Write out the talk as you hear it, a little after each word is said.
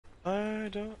I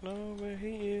don't know where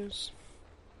he is.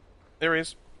 There he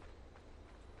is.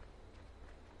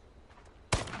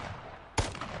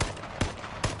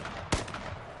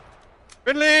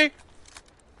 Ridley!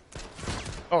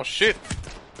 Oh shit.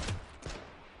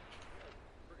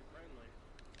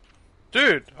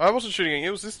 Dude, I wasn't shooting at you,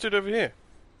 it was this dude over here.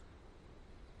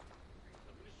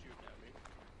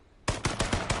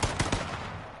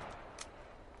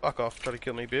 Fuck off, try to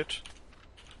kill me, bitch.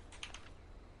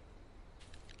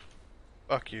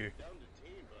 Fuck you.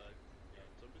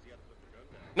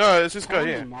 No, it's this guy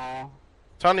here.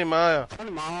 Tony Maya.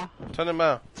 Tony Ma. Tony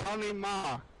Maya. Tony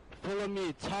Ma. Follow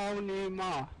me, Tony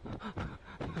Ma.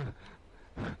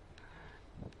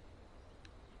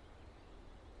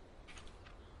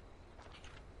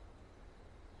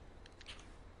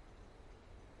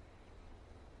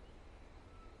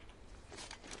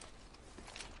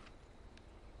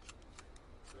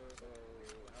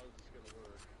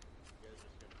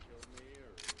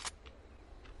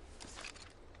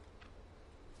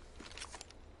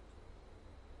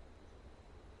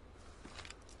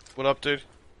 What up, dude?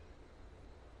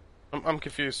 I'm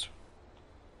confused.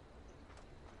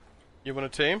 You want a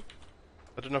team?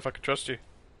 I don't know if I can trust you.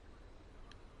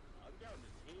 I'm down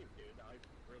to team, dude. I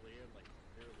really am, like,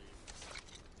 barely.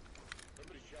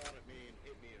 Somebody shot at me and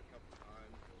hit me a couple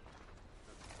times.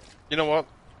 You know what?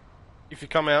 If you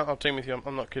come out, I'll team with you.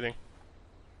 I'm not kidding.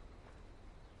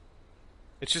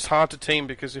 It's just hard to team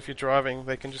because if you're driving,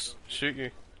 they can just shoot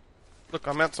you. Look,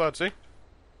 I'm outside, see?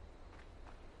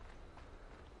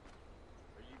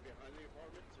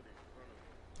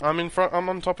 I'm in front. I'm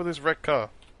on top of this wrecked car.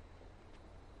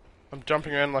 I'm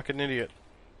jumping around like an idiot.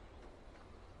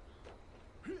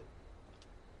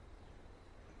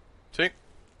 See?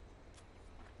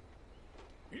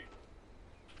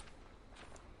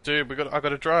 Dude, I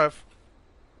gotta drive.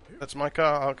 That's my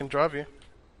car. I can drive you.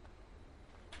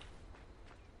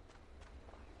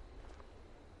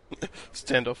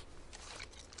 Standoff.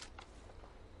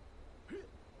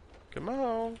 Come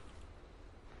on.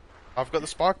 I've got the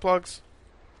spark plugs.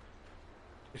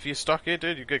 If you're stuck here,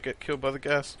 dude, you get killed by the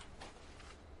gas.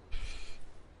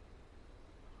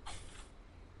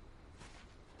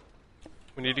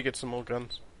 We need to get some more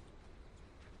guns.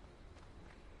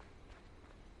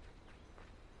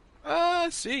 I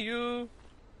see you.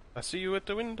 I see you at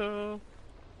the window.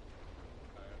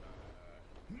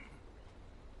 You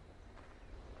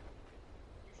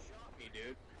shot me,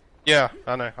 dude. Yeah,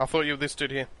 I know. I thought you were this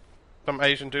dude here. Some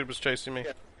Asian dude was chasing me.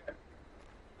 Yeah.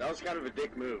 That was kind of a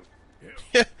dick move.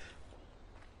 Yeah.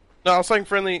 No, I was saying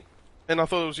friendly, and I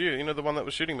thought it was you. You know, the one that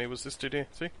was shooting me was this dude here.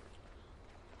 See?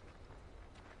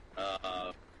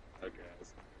 Okay.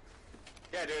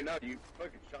 Yeah, dude, no, you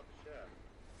fucking shot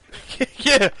the shit.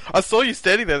 Yeah, I saw you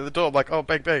standing there at the door. I'm like, oh,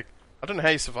 bang, bang. I don't know how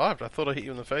you survived. I thought I hit you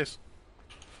in the face.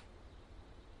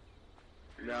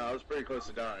 No, I was pretty close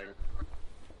to dying.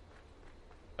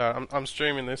 I'm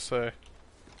streaming this, so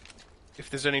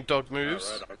if there's any dog moves,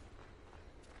 Right on.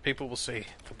 people will see.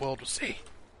 The world will see.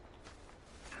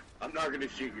 I'm not gonna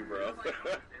shoot you, bro.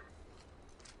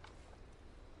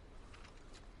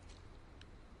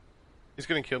 He's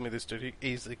gonna kill me, this dude. He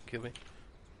easily can kill me.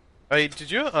 Hey, did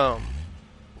you,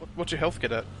 what's your health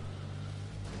get at?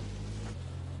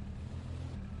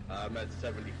 I'm at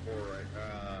 74 right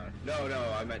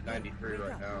no, I'm at 93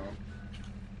 right now.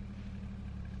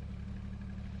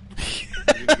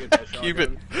 You need to get that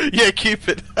Cupid. shotgun? Yeah,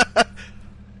 Cupid.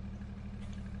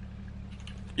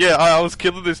 Yeah, I was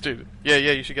killing this dude. Yeah,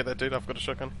 you should get that dude. I've got a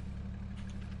shotgun.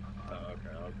 Oh,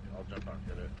 okay, I'll jump out and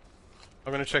get it.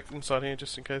 I'm gonna check inside here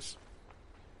just in case.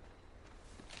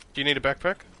 Do you need a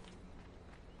backpack?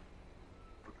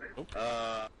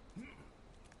 Oh.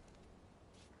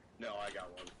 No, I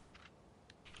got one.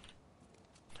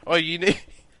 Oh, you need...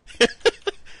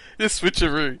 This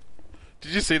switch-a-roo.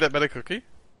 Did you see that better cookie?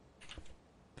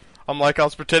 I'm like, I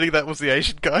was pretending that was the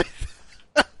Asian guy.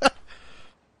 I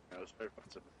was very fun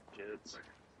to kids.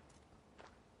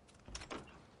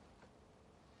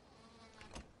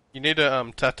 You need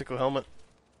a tactical helmet.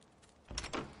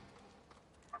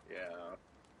 Yeah.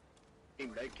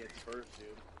 Team med kits first, dude.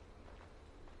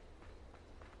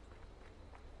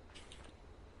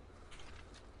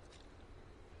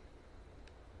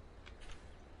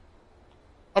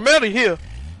 I'm out of here!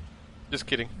 Just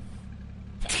kidding.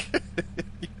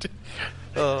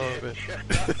 Oh, man.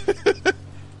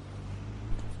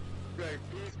 Great,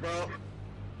 peace, bro.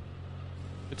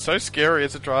 It's so scary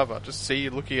as a driver, just see you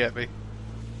looking at me.